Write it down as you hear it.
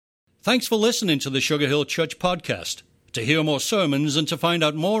Thanks for listening to the Sugar Hill Church podcast. To hear more sermons and to find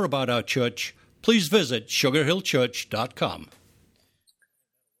out more about our church, please visit sugarhillchurch.com.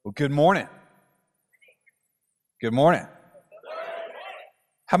 Well, good morning. Good morning.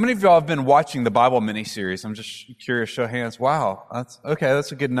 How many of y'all have been watching the Bible mini-series? I'm just curious, show of hands. Wow,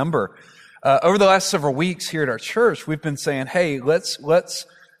 that's a good number. Over the last several weeks here at our church, we've been saying, hey, let's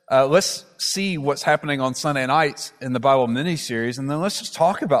see what's happening on Sunday nights in the Bible mini-series, and then let's just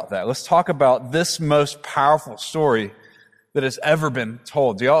talk about that. Let's talk about this most powerful story that has ever been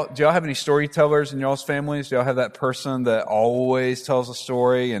told. Do y'all have any storytellers in y'all's families? Do y'all have that person that always tells a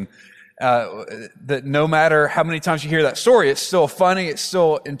story and that no matter how many times you hear that story, it's still funny, it's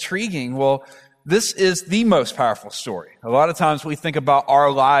still intriguing? Well, this is the most powerful story. A lot of times we think about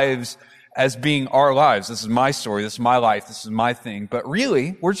our lives as being our lives. This is my story, this is my life, this is my thing. But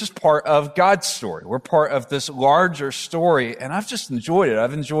really, we're just part of God's story. We're part of this larger story, and I've just enjoyed it.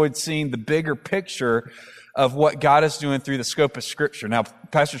 I've enjoyed seeing the bigger picture of what God is doing through the scope of Scripture. Now,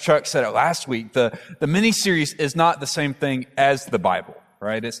 Pastor Chuck said it last week, the mini-series is not the same thing as the Bible,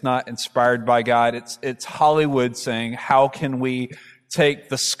 right? It's not inspired by God. It's Hollywood saying, how can we take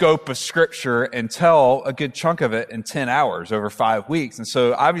the scope of Scripture and tell a good chunk of it in 10 hours over 5 weeks? And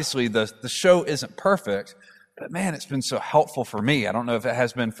so obviously the show isn't perfect, but man, it's been so helpful for me. I don't know if it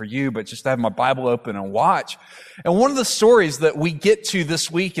has been for you, but just to have my Bible open and watch. And one of the stories that we get to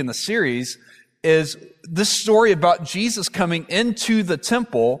this week in the series is this story about Jesus coming into the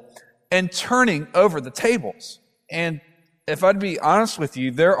temple and turning over the tables. And if I'd be honest with you,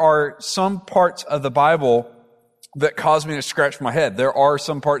 there are some parts of the Bible that cause me to scratch my head. There are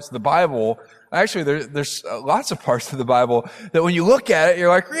some parts of the Bible, actually there's lots of parts of the Bible that when you look at it, you're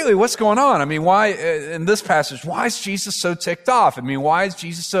like, really, what's going on? I mean, why, in this passage, why is Jesus so ticked off? I mean, why is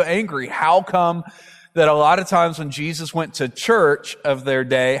Jesus so angry? How come that a lot of times when Jesus went to church of their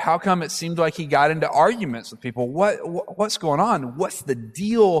day, how come it seemed like he got into arguments with people? What's going on? What's the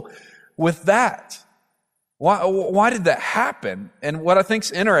deal with that? Why did that happen? And what I think's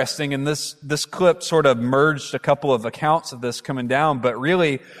interesting, and this clip sort of merged a couple of accounts of this coming down, but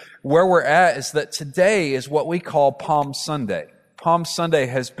really where we're at is that today is what we call Palm Sunday. Palm Sunday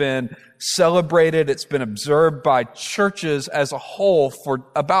has been celebrated. It's been observed by churches as a whole for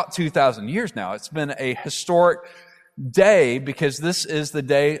about 2,000 years now. It's been a historic day because this is the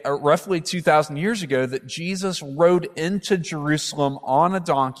day, roughly 2,000 years ago, that Jesus rode into Jerusalem on a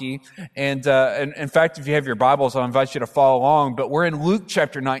donkey. And in fact, if you have your Bibles, I'll invite you to follow along. But we're in Luke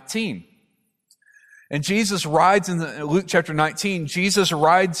chapter 19. And Jesus rides in Luke chapter 19, Jesus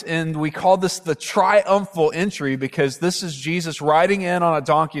rides in, we call this the triumphal entry because this is Jesus riding in on a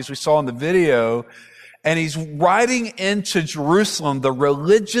donkey as we saw in the video. And he's riding into Jerusalem, the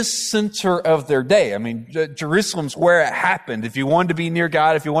religious center of their day. I mean, Jerusalem's where it happened. If you wanted to be near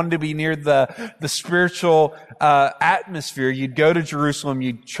God, if you wanted to be near the spiritual atmosphere, you'd go to Jerusalem,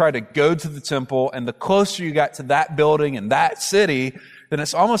 you'd try to go to the temple, and the closer you got to that building and that city, then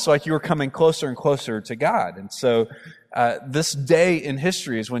it's almost like you were coming closer and closer to God. And so this day in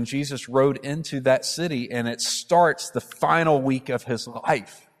history is when Jesus rode into that city, and it starts the final week of his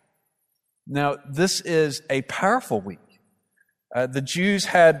life. Now, this is a powerful week. The Jews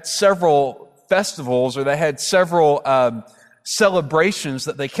had several festivals, or they had several celebrations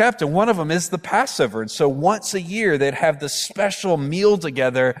that they kept, and one of them is the Passover. And so once a year, they'd have this special meal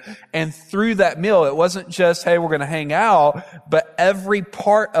together, and through that meal, it wasn't just, hey, we're going to hang out, but every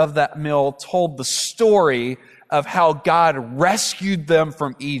part of that meal told the story of how God rescued them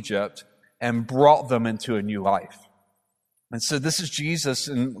from Egypt and brought them into a new life. And so this is Jesus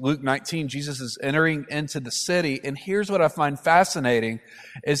in Luke 19. Jesus is entering into the city. And here's what I find fascinating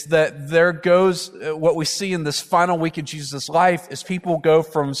is that there goes, what we see in this final week of Jesus' life is people go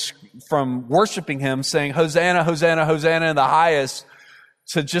from worshiping him, saying, Hosanna, Hosanna, Hosanna in the highest,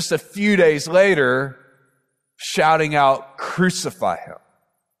 to just a few days later, shouting out, crucify him.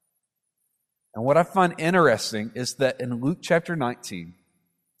 And what I find interesting is that in Luke chapter 19,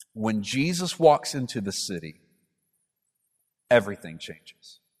 when Jesus walks into the city, everything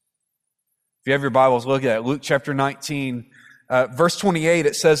changes. If you have your Bibles, look at it. Luke chapter 19, verse 28,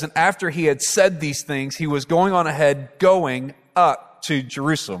 it says, and after he had said these things, he was going on ahead, going up to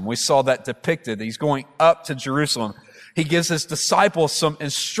Jerusalem. We saw that depicted. He's going up to Jerusalem. He gives his disciples some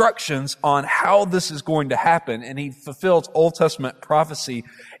instructions on how this is going to happen, and he fulfills Old Testament prophecy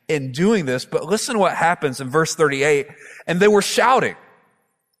in doing this. But listen to what happens in verse 38. And they were shouting,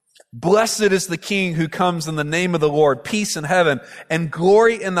 Blessed is the King who comes in the name of the Lord, peace in heaven and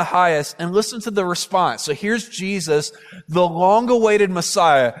glory in the highest. And listen to the response. So here's Jesus, the long-awaited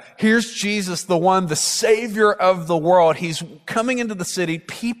Messiah. Here's Jesus, the one, the Savior of the world. He's coming into the city.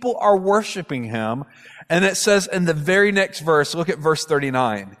 People are worshiping him. And it says in the very next verse, look at verse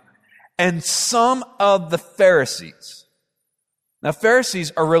 39. And some of the Pharisees. Now,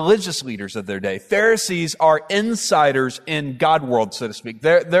 Pharisees are religious leaders of their day. Pharisees are insiders in God world, so to speak.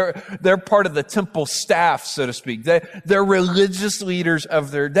 They're part of the temple staff, so to speak. They're religious leaders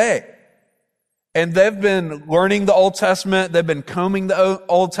of their day. And they've been learning the Old Testament. They've been combing the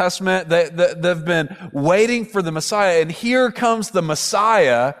Old Testament. They've been waiting for the Messiah. And here comes the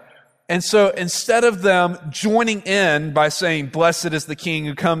Messiah. And so instead of them joining in by saying, blessed is the King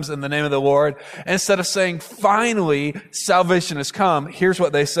who comes in the name of the Lord, instead of saying, finally, salvation has come, here's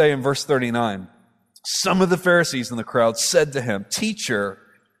what they say in verse 39. Some of the Pharisees in the crowd said to him, Teacher,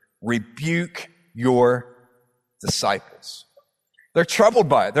 rebuke your disciples. They're troubled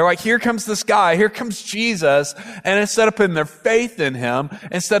by it. They're like, here comes this guy, here comes Jesus, and instead of putting their faith in him,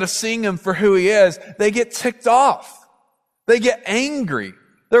 instead of seeing him for who he is, they get ticked off. They get angry.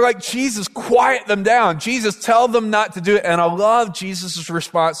 They're like, Jesus, quiet them down. Jesus, tell them not to do it. And I love Jesus'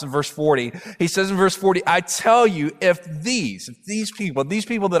 response in verse 40. He says in verse 40, I tell you, if these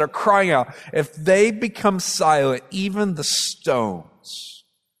people that are crying out, if they become silent, even the stones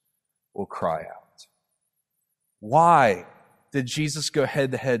will cry out. Why did Jesus go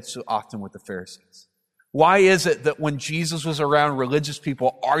head to head so often with the Pharisees? Why is it that when Jesus was around religious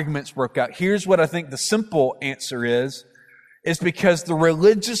people, arguments broke out? Here's what I think the simple answer is because the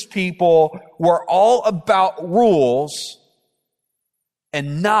religious people were all about rules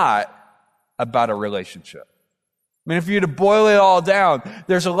and not about a relationship. I mean, if you were to boil it all down,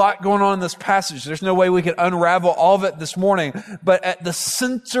 there's a lot going on in this passage. There's no way we can unravel all of it this morning. But at the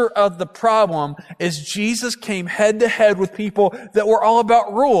center of the problem is Jesus came head to head with people that were all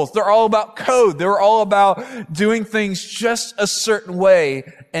about rules. They're all about code. They were all about doing things just a certain way.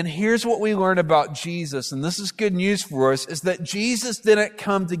 And here's what we learn about Jesus, and this is good news for us, is that Jesus didn't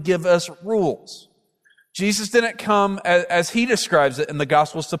come to give us rules. Jesus didn't come, as he describes it in the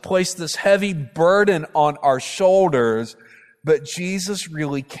Gospels, to place this heavy burden on our shoulders, but Jesus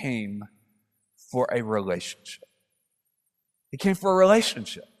really came for a relationship. He came for a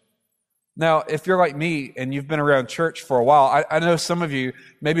relationship. Now, if you're like me and you've been around church for a while, I know some of you,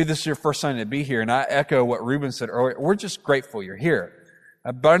 maybe this is your first time to be here, and I echo what Ruben said earlier. We're just grateful you're here.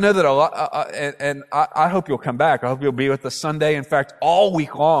 But I know that a lot, and I hope you'll come back. I hope you'll be with us Sunday. In fact, all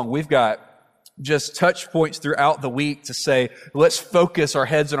week long, we've got just touch points throughout the week to say, let's focus our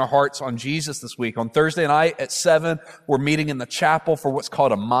heads and our hearts on Jesus this week. On Thursday night at 7, we're meeting in the chapel for what's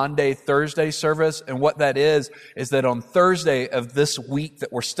called a Maundy Thursday service. And what that is that on Thursday of this week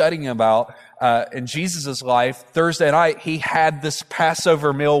that we're studying about, in Jesus' life, Thursday night, he had this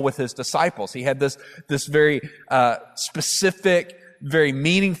Passover meal with his disciples. He had this very, specific, very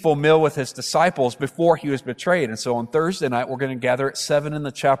meaningful meal with his disciples before he was betrayed. And so on Thursday night, we're going to gather at 7 in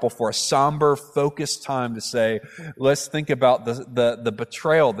the chapel for a somber, focused time to say, let's think about the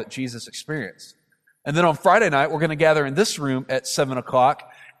betrayal that Jesus experienced. And then on Friday night, we're going to gather in this room at 7 o'clock.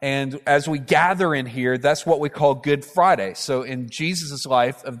 And as we gather in here, that's what we call Good Friday. So in Jesus'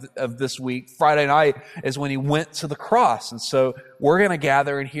 life of this week, Friday night is when he went to the cross. And so we're going to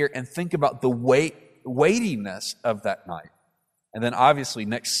gather in here and think about the weightiness of that night. And then obviously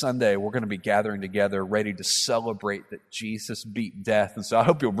next Sunday, we're going to be gathering together ready to celebrate that Jesus beat death. And so I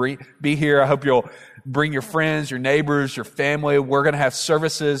hope you'll be here. I hope you'll bring your friends, your neighbors, your family. We're going to have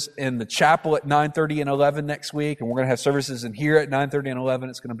services in the chapel at 9:30 and 11 next week. And we're going to have services in here at 9:30 and 11.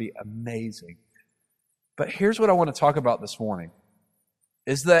 It's going to be amazing. But here's what I want to talk about this morning,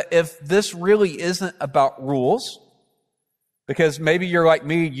 is that if this really isn't about rules, because maybe you're like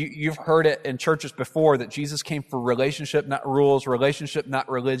me, you've heard it in churches before that Jesus came for relationship, not rules, relationship, not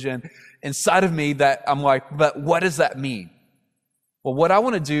religion. Inside of me that I'm like, but what does that mean? Well, what I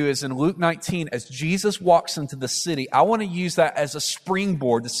want to do is in Luke 19, as Jesus walks into the city, I want to use that as a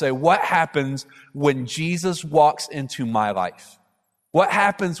springboard to say, what happens when Jesus walks into my life? What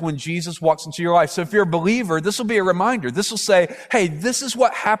happens when Jesus walks into your life? So if you're a believer, this will be a reminder. This will say, hey, this is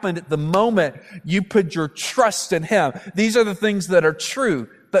what happened at the moment you put your trust in him. These are the things that are true.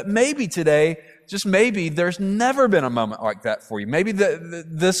 But maybe today, just maybe, there's never been a moment like that for you. Maybe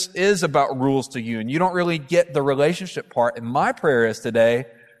this is about rules to you and you don't really get the relationship part. And my prayer is today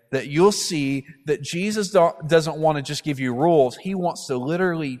that you'll see that Jesus doesn't want to just give you rules. He wants to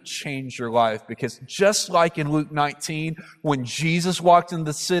literally change your life, because just like in Luke 19, when Jesus walked in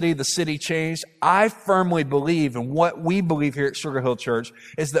the city changed. I firmly believe, and what we believe here at Sugar Hill Church,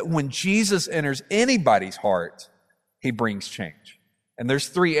 is that when Jesus enters anybody's heart, he brings change. And there's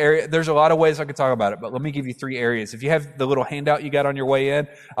 3 areas. There's a lot of ways I could talk about it, but let me give you 3 areas. If you have the little handout you got on your way in,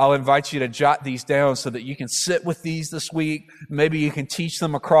 I'll invite you to jot these down so that you can sit with these this week. Maybe you can teach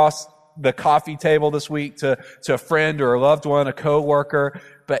them across the coffee table this week to a friend or a loved one, a coworker.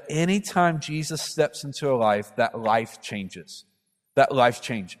 But anytime Jesus steps into a life, that life changes. That life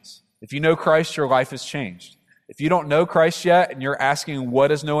changes. If you know Christ, your life has changed. If you don't know Christ yet and you're asking, what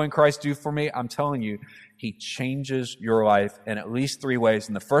does knowing Christ do for me? I'm telling you, he changes your life in at least 3 ways.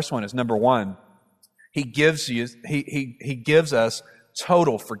 And the first one is, number 1, he gives us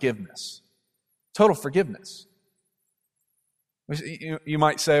total forgiveness. Total forgiveness. You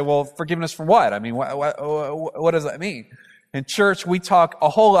might say, well, forgiveness from what? I mean, what does that mean? In church, we talk a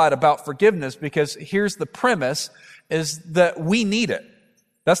whole lot about forgiveness because here's the premise, is that we need it.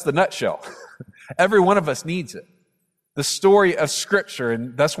 That's the nutshell. Every one of us needs it. The story of Scripture,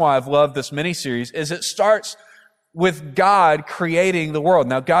 and that's why I've loved this mini-series, is it starts with God creating the world.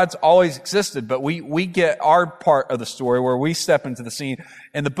 Now, God's always existed, but we get our part of the story where we step into the scene.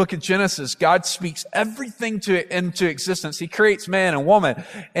 In the book of Genesis, God speaks everything into existence. He creates man and woman,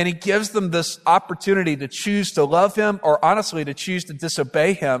 and he gives them this opportunity to choose to love him, or honestly, to choose to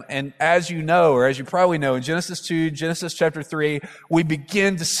disobey him. And as you know, or as you probably know, in Genesis 2, Genesis chapter 3, we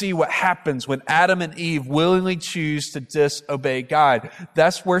begin to see what happens when Adam and Eve willingly choose to disobey God.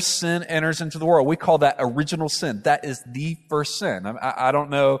 That's where sin enters into the world. We call that original sin. That is the first sin. I don't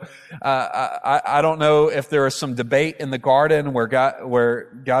know. I don't know if there was some debate in the garden where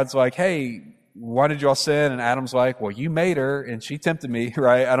God's like, "Hey, why did y'all sin?" And Adam's like, "Well, you made her, and she tempted me."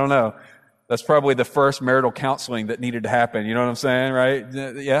 Right? I don't know. That's probably the first marital counseling that needed to happen. You know what I'm saying, right?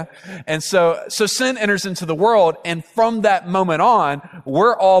 Yeah. And so sin enters into the world, and from that moment on,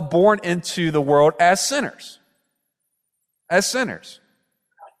 we're all born into the world as sinners. As sinners.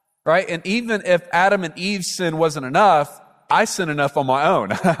 Right? And even if Adam and Eve's sin wasn't enough, I sin enough on my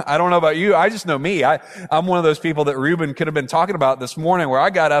own. I don't know about you. I just know me. I'm one of those people that Ruben could have been talking about this morning, where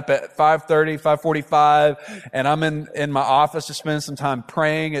I got up at 5:30, 5:45, and I'm in my office to spend some time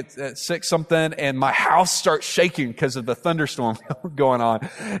praying at 6 something, and my house starts shaking because of the thunderstorm going on.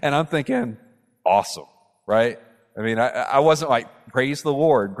 And I'm thinking, awesome, right? I mean, I wasn't like, praise the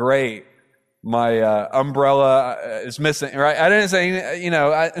Lord, great. My umbrella is missing, right? I didn't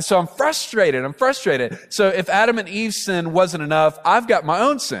say, so I'm frustrated. So if Adam and Eve's sin wasn't enough, I've got my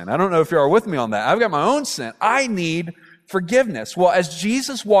own sin. I don't know if you are with me on that. I've got my own sin. I need forgiveness. Well, as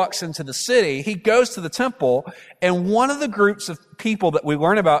Jesus walks into the city, he goes to the temple, and one of the groups of people that we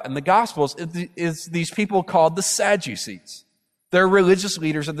learn about in the Gospels is these people called the Sadducees. They're religious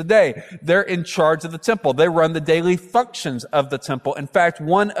leaders of the day. They're in charge of the temple. They run the daily functions of the temple. In fact,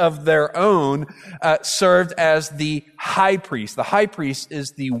 one of their own served as the high priest. The high priest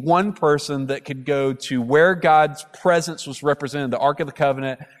is the one person that could go to where God's presence was represented, the Ark of the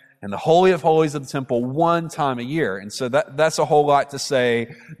Covenant, and the Holy of Holies of the temple one time a year. And so that's a whole lot to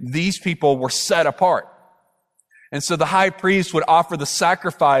say. These people were set apart. And so the high priest would offer the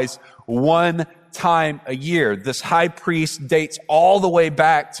sacrifice one time a year. This high priest dates all the way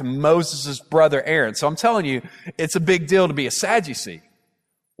back to Moses' brother Aaron. So I'm telling you, it's a big deal to be a Sadducee.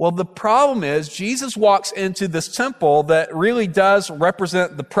 Well, the problem is Jesus walks into this temple that really does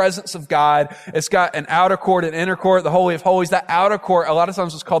represent the presence of God. It's got an outer court and inner court, the Holy of Holies. That outer court, a lot of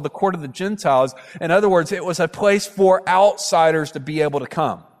times, was called the court of the Gentiles. In other words, it was a place for outsiders to be able to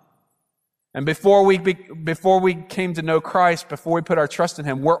come. And before we came to know Christ, before we put our trust in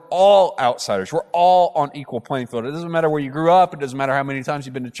him, we're all outsiders. We're all on equal playing field. It doesn't matter where you grew up. It doesn't matter how many times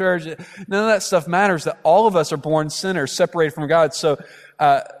you've been to church. None of that stuff matters. That all of us are born sinners, separated from God. So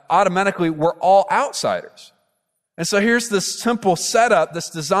automatically, we're all outsiders. And so here's this temple setup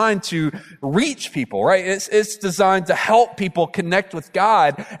that's designed to reach people, right? It's designed to help people connect with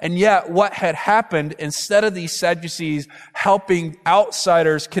God. And yet what had happened, instead of these Sadducees helping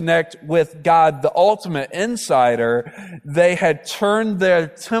outsiders connect with God, the ultimate insider, they had turned their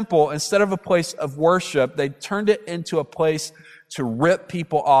temple, instead of a place of worship, they turned it into a place to rip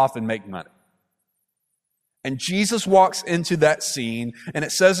people off and make money. And Jesus walks into that scene, and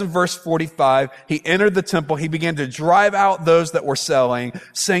it says in verse 45, he entered the temple, he began to drive out those that were selling,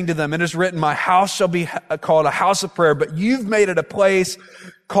 saying to them, "It is written, my house shall be called a house of prayer, but you've made it a place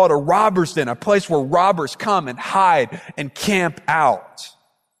called a robber's den, a place where robbers come and hide and camp out."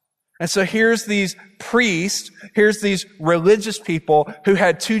 And so here's these priests, here's these religious people who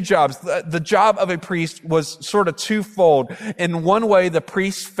had two jobs. The job of a priest was sort of twofold. In one way, the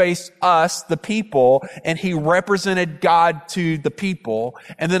priest faced us, the people, and he represented God to the people.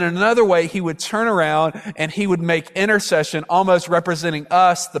 And then in another way, he would turn around and he would make intercession, almost representing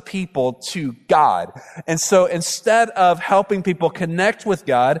us, the people, to God. And so instead of helping people connect with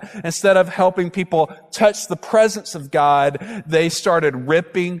God, instead of helping people touch the presence of God, they started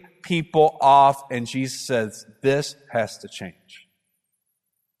ripping people off, and Jesus says, this has to change.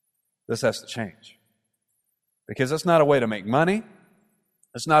 This has to change. Because it's not a way to make money.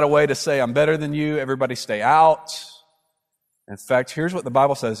 It's not a way to say, I'm better than you, everybody stay out. In fact, here's what the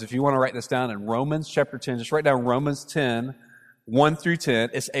Bible says. If you want to write this down in Romans chapter 10, just write down Romans 10, 1 through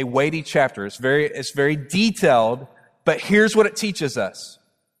 10. It's a weighty chapter. It's very detailed, but here's what it teaches us.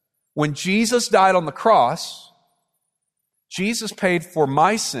 When Jesus died on the cross, Jesus paid for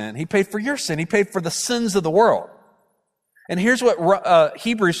my sin. He paid for your sin. He paid for the sins of the world. And here's what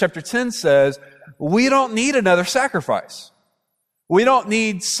Hebrews chapter 10 says. We don't need another sacrifice. We don't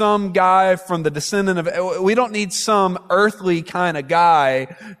need some guy from the descendant of, we don't need some earthly kind of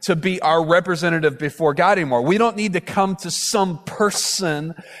guy to be our representative before God anymore. We don't need to come to some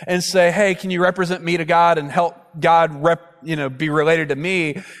person and say, hey, can you represent me to God and help God be related to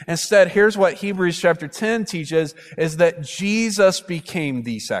me? Instead, here's what Hebrews chapter 10 teaches, is that Jesus became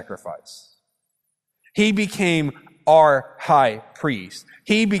the sacrifice. He became our high priest.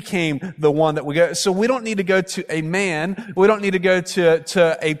 He became the one that we go. So we don't need to go to a man. We don't need to go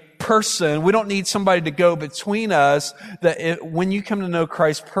to a person. We don't need somebody to go between us. When you come to know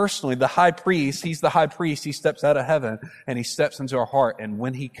Christ personally, the high priest, he's the high priest. He steps out of heaven and he steps into our heart. And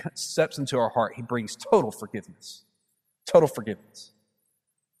when he steps into our heart, he brings total forgiveness. Total forgiveness.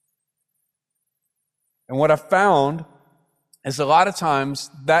 And what I found is a lot of times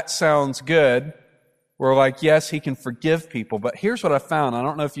that sounds good. We're like, yes, he can forgive people. But here's what I found. I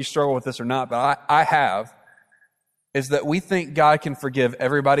don't know if you struggle with this or not, but I have, is that we think God can forgive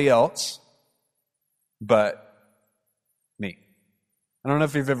everybody else but me. I don't know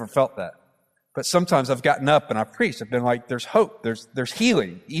if you've ever felt that. But sometimes I've gotten up and I've preached. I've been like, there's hope. There's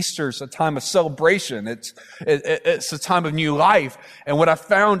healing. Easter's a time of celebration. It's a time of new life. And what I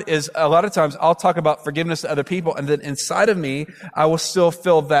found is a lot of times I'll talk about forgiveness to other people, and then inside of me, I will still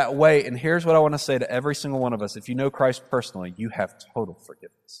feel that way. And here's what I want to say to every single one of us. If you know Christ personally, you have total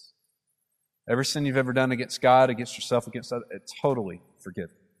forgiveness. Every sin you've ever done against God, against yourself, against others, it's totally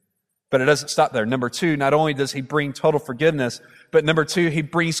forgiven. But it doesn't stop there. Number two, not only does he bring total forgiveness, but number two, he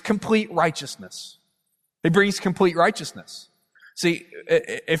brings complete righteousness. He brings complete righteousness. See,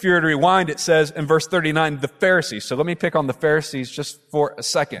 if you were to rewind, it says in verse 39, the Pharisees. So let me pick on the Pharisees just for a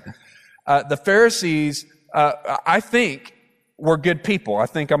second. The Pharisees, I think, were good people. I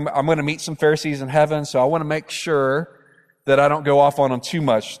think I'm going to meet some Pharisees in heaven, so I want to make sure that I don't go off on them too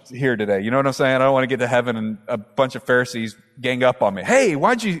much here today. You know what I'm saying? I don't want to get to heaven and a bunch of Pharisees gang up on me. Hey,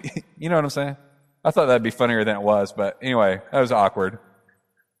 why'd you, you know what I'm saying? I thought that'd be funnier than it was, but anyway, that was awkward.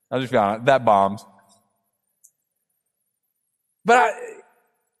 I'll just be honest, that bombed. But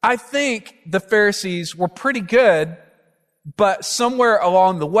I think the Pharisees were pretty good, but somewhere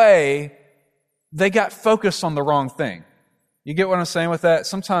along the way, they got focused on the wrong thing. You get what I'm saying with that?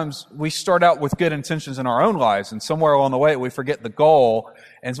 Sometimes we start out with good intentions in our own lives, and somewhere along the way we forget the goal.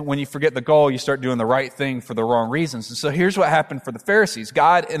 And when you forget the goal, you start doing the right thing for the wrong reasons. And so here's what happened for the Pharisees.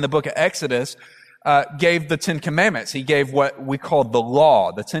 God, in the book of Exodus, gave the Ten Commandments. He gave what we call the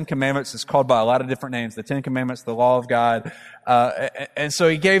law. The Ten Commandments is called by a lot of different names. The Ten Commandments, the law of God. And so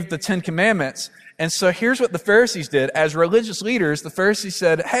he gave the Ten Commandments. And so here's what the Pharisees did. As religious leaders, the Pharisees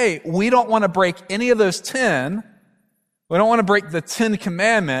said, hey, we don't want to break any of those 10. We don't want to break the 10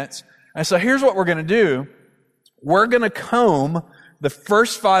 Commandments. And so here's what we're going to do. We're going to comb the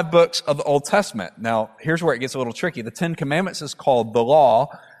first 5 books of the Old Testament. Now, here's where it gets a little tricky. The 10 Commandments is called the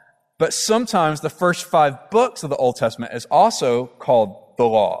law, but sometimes the first 5 books of the Old Testament is also called the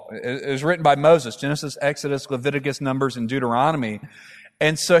law. It was written by Moses, Genesis, Exodus, Leviticus, Numbers, and Deuteronomy.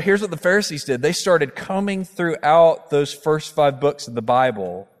 And so here's what the Pharisees did. They started combing throughout those first 5 books of the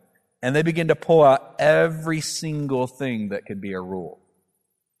Bible, and they began to pull out every single thing that could be a rule.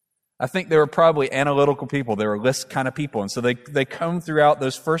 I think they were probably analytical people. They were list kind of people. And so they combed throughout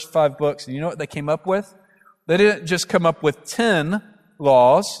those first 5 books. And you know what they came up with? They didn't just come up with 10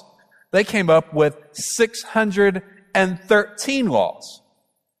 laws. They came up with 613 laws.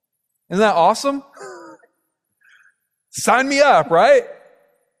 Isn't that awesome? Sign me up, right?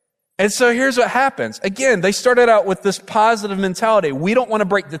 And so here's what happens. Again, they started out with this positive mentality. We don't want to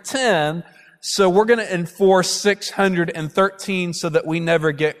break the 10, so we're going to enforce 613 so that we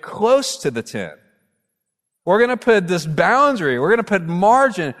never get close to the 10. We're going to put this boundary. We're going to put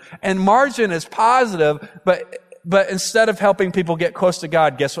margin. And margin is positive, but instead of helping people get close to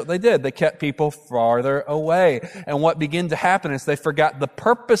God, guess what they did? They kept people farther away. And what began to happen is they forgot the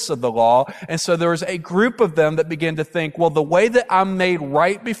purpose of the law. And so there was a group of them that began to think, well, the way that I'm made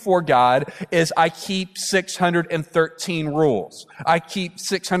right before God is I keep 613 rules. I keep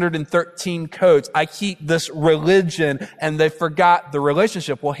 613 codes. I keep this religion, and they forgot the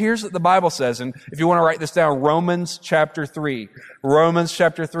relationship. Well, here's what the Bible says. And if you want to write this down, Romans chapter 3. Romans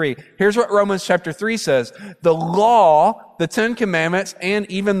chapter 3. Here's what Romans chapter 3 says. The law, the 10 commandments, and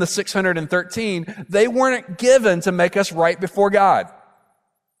even the 613, they weren't given to make us right before God.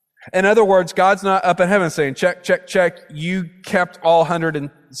 In other words, God's not up in heaven saying, check, check, check, you kept all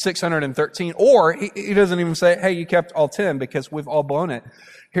 613. Or he doesn't even say, hey, you kept all 10, because we've all blown it.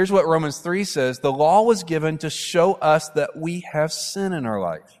 Here's what Romans 3 says. The law was given to show us that we have sin in our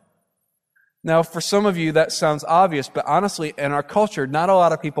life. Now, for some of you, that sounds obvious, but honestly, in our culture, not a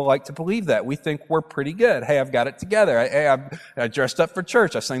lot of people like to believe that. We think we're pretty good. Hey, I've got it together. I dressed up for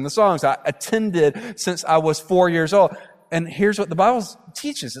church. I sang the songs. I attended since I was 4 years old. And here's what the Bible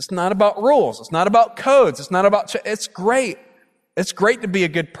teaches. It's not about rules. It's not about codes. It's not about, it's great. It's great to be a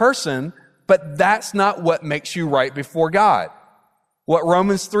good person, but that's not what makes you right before God. What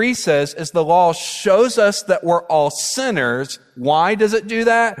Romans 3 says is the law shows us that we're all sinners. Why does it do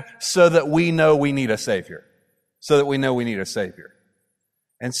that? So that we know we need a Savior. So that we know we need a Savior.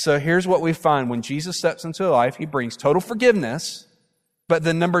 And so here's what we find. When Jesus steps into life, He brings total forgiveness. But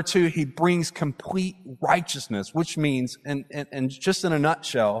then number 2, He brings complete righteousness, which means, and just in a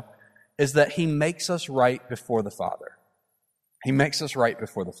nutshell, is that He makes us right before the Father. He makes us right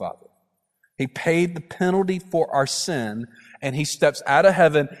before the Father. He paid the penalty for our sin, and He steps out of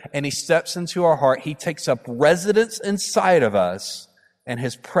heaven and He steps into our heart. He takes up residence inside of us, and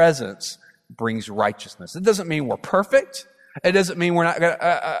His presence brings righteousness. It doesn't mean we're perfect. It doesn't mean we're not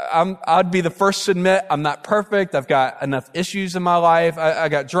gonna, I'd be the first to admit I'm not perfect. I've got enough issues in my life. I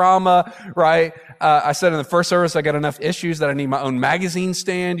got drama, right? I said in the first service, I got enough issues that I need my own magazine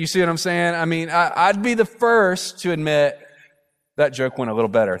stand. You see what I'm saying? I mean, I'd be the first to admit that joke went a little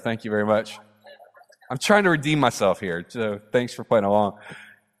better. Thank you very much. I'm trying to redeem myself here, so thanks for playing along.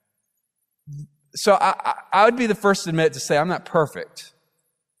 So I would be the first to admit to say I'm not perfect.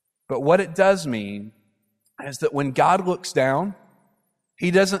 But what it does mean is that when God looks down, He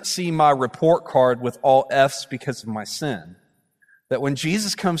doesn't see my report card with all F's because of my sin. That when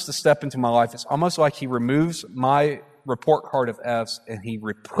Jesus comes to step into my life, it's almost like He removes my report card of F's and He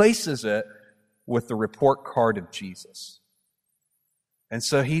replaces it with the report card of Jesus. And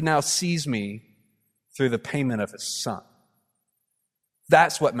so He now sees me through the payment of His Son.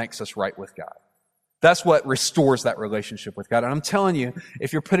 That's what makes us right with God. That's what restores that relationship with God. And I'm telling you,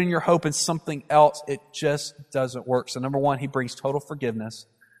 if you're putting your hope in something else, it just doesn't work. So number 1, He brings total forgiveness.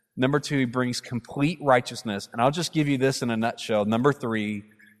 Number 2, He brings complete righteousness. And I'll just give you this in a nutshell. Number 3,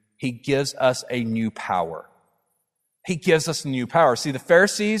 He gives us a new power. He gives us a new power. See, the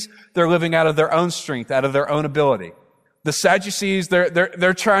Pharisees, they're living out of their own strength, out of their own ability. The Sadducees,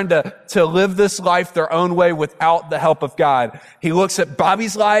 they're trying to live this life their own way without the help of God. He looks at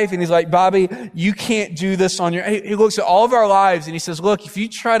Bobby's life and he's like, Bobby, you can't do this on your, he looks at all of our lives and he says, look, if you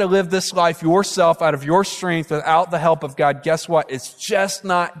try to live this life yourself out of your strength without the help of God, guess what? It's just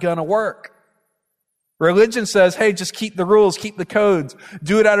not gonna work. Religion says, hey, just keep the rules, keep the codes,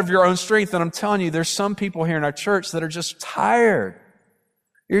 do it out of your own strength. And I'm telling you, there's some people here in our church that are just tired.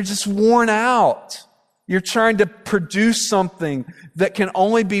 You're just worn out. You're trying to produce something that can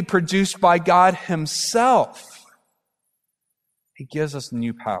only be produced by God Himself. He gives us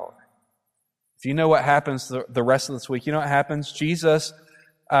new power. If you know what happens the rest of this week, you know what happens? Jesus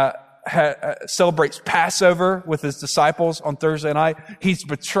celebrates Passover with His disciples on Thursday night. He's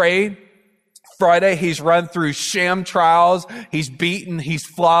betrayed. Friday, He's run through sham trials. He's beaten. He's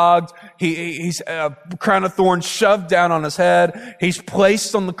flogged. He's a crown of thorns shoved down on His head. He's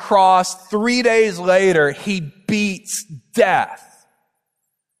placed on the cross. 3 days later, He beats death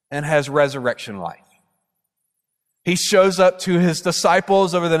and has resurrection life. He shows up to His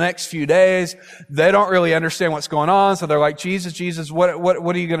disciples over the next few days. They don't really understand what's going on, so they're like, Jesus, what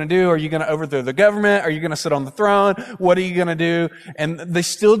are you going to do? Are you going to overthrow the government? Are you going to sit on the throne? What are you going to do? And they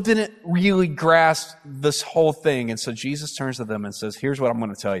still didn't really grasp this whole thing. And so Jesus turns to them and says, here's what I'm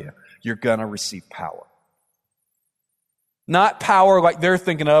going to tell you. You're going to receive power. Not power like they're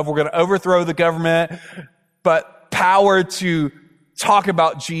thinking of. We're going to overthrow the government, but power to talk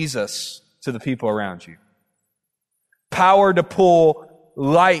about Jesus to the people around you. Power to pull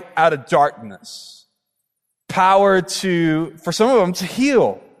light out of darkness, power to, for some of them, to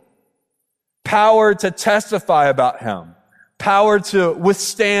heal, power to testify about him, power to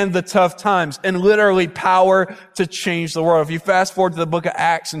withstand the tough times, and literally power to change the world. If you fast forward to the book of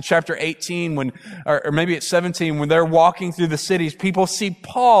Acts in chapter 18, or maybe it's 17, when they're walking through the cities, people see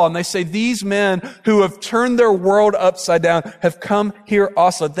Paul and they say, these men who have turned their world upside down have come here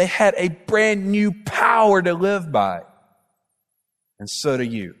also. They had a brand new power to live by. And so do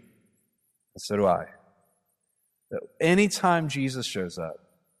you. And so do I. That anytime Jesus shows up,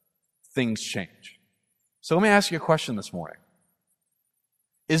 things change. So let me ask you a question this morning.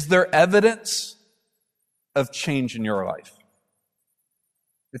 Is there evidence of change in your life?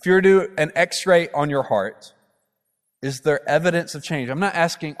 If you were to do an x-ray on your heart, is there evidence of change? I'm not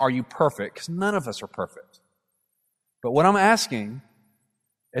asking, are you perfect? Because none of us are perfect. But what I'm asking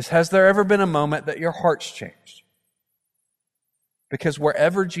is, has there ever been a moment that your heart's changed? Because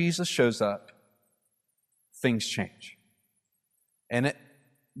wherever Jesus shows up, things change. And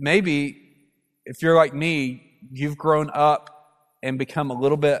maybe, if you're like me, you've grown up and become a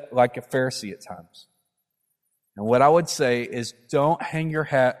little bit like a Pharisee at times. And what I would say is, don't hang your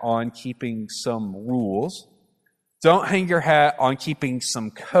hat on keeping some rules. Don't hang your hat on keeping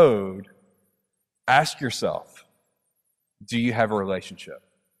some code. Ask yourself, do you have a relationship?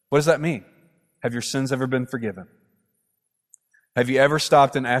 What does that mean? Have your sins ever been forgiven? Have you ever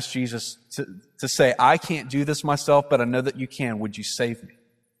stopped and asked Jesus to say, I can't do this myself, but I know that you can. Would you save me?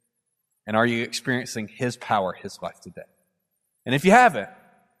 And are you experiencing his power, his life today? And if you haven't,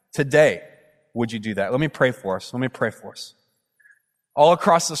 today, would you do that? Let me pray for us. All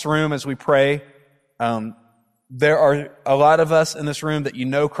across this room as we pray, there are a lot of us in this room that you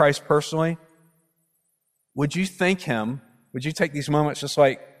know Christ personally. Would you thank him? Would you take these moments just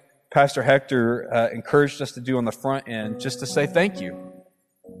like Pastor Hector encouraged us to do on the front end, just to say thank you?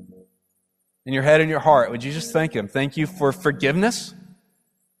 In your head and your heart, would you just thank him? Thank you for forgiveness.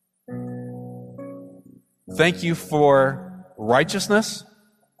 Thank you for righteousness.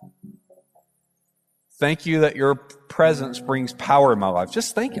 Thank you that your presence brings power in my life.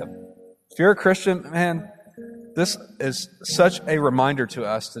 Just thank him. If you're a Christian, man, this is such a reminder to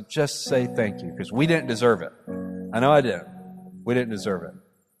us to just say thank you, because we didn't deserve it. I know I didn't. We didn't deserve it.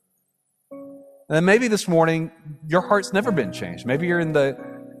 And then maybe this morning, your heart's never been changed. Maybe you're in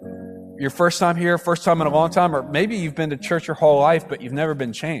your first time here, first time in a long time, or maybe you've been to church your whole life, but you've never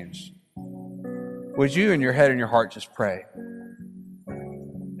been changed. Would you, in your head and your heart, just pray?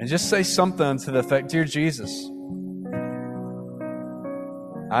 And just say something to the effect, Dear Jesus,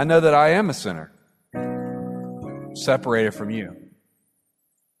 I know that I am a sinner, separated from you.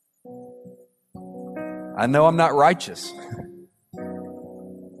 I know I'm not righteous,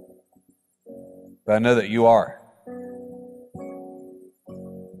 but I know that you are.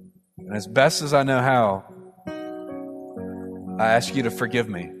 And as best as I know how, I ask you to forgive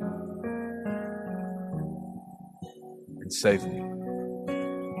me and save me.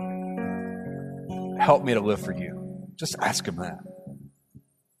 Help me to live for you. Just ask him that.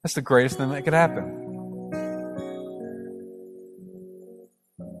 That's the greatest thing that could happen.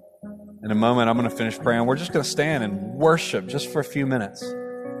 In a moment, I'm going to finish praying. We're just going to stand and worship just for a few minutes.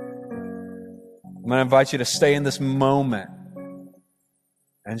 I'm going to invite you to stay in this moment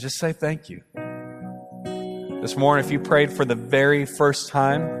and just say thank you. This morning, if you prayed for the very first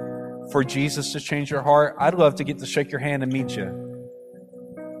time for Jesus to change your heart, I'd love to get to shake your hand and meet you.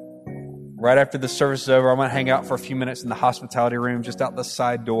 Right after the service is over, I'm going to hang out for a few minutes in the hospitality room just out the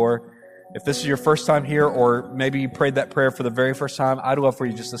side door. If this is your first time here, or maybe you prayed that prayer for the very first time, I'd love for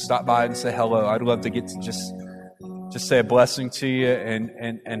you just to stop by and say hello. I'd love to get to just say a blessing to you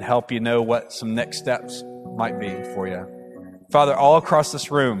and help you know what some next steps might be for you. Father, all across this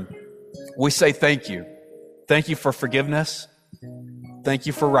room, we say thank you. Thank you for forgiveness. Thank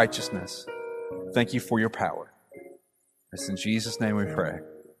you for righteousness. Thank you for your power. It's in Jesus' name we pray.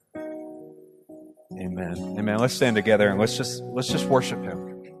 Amen. Amen. Let's stand together and let's just worship him.